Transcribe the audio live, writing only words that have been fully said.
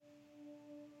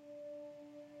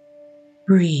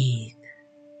Breathe.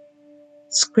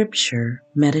 Scripture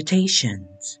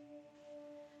Meditations.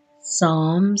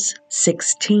 Psalms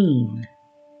 16,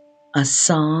 a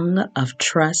song of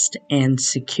trust and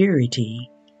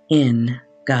security in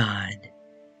God.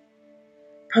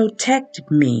 Protect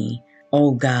me,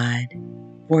 O God,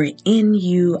 for in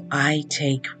you I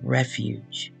take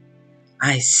refuge.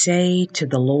 I say to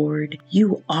the Lord,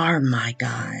 you are my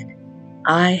God.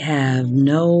 I have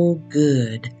no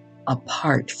good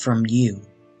apart from you.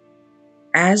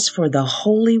 As for the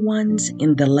holy ones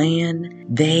in the land,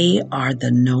 they are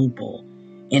the noble,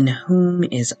 in whom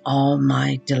is all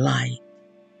my delight.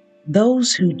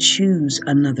 Those who choose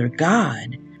another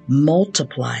God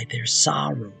multiply their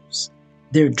sorrows.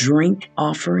 Their drink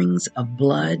offerings of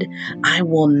blood I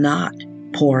will not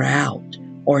pour out,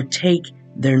 or take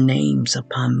their names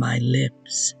upon my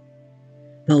lips.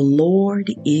 The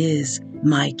Lord is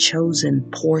my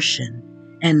chosen portion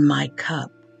and my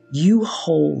cup. You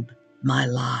hold my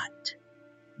lot.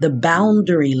 The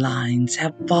boundary lines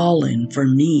have fallen for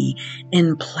me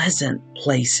in pleasant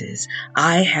places.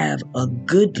 I have a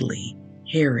goodly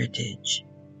heritage.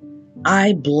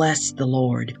 I bless the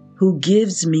Lord who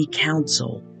gives me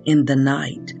counsel in the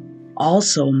night.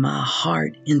 Also my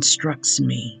heart instructs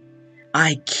me.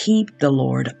 I keep the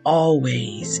Lord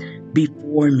always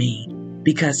before me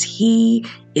because he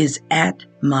is at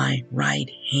my right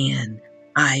hand.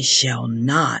 I shall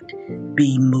not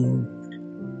be moved.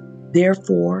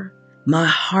 Therefore, my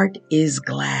heart is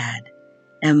glad,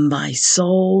 and my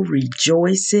soul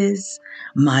rejoices.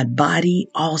 My body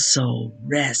also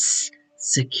rests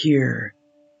secure.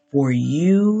 For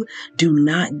you do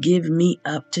not give me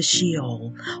up to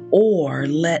Sheol, or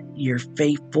let your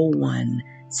faithful one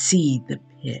see the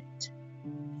pit.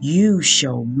 You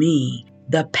show me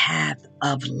the path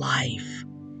of life.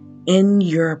 In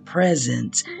your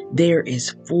presence there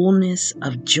is fullness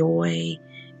of joy.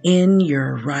 In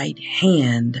your right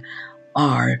hand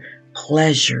are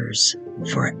pleasures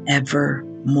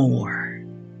forevermore.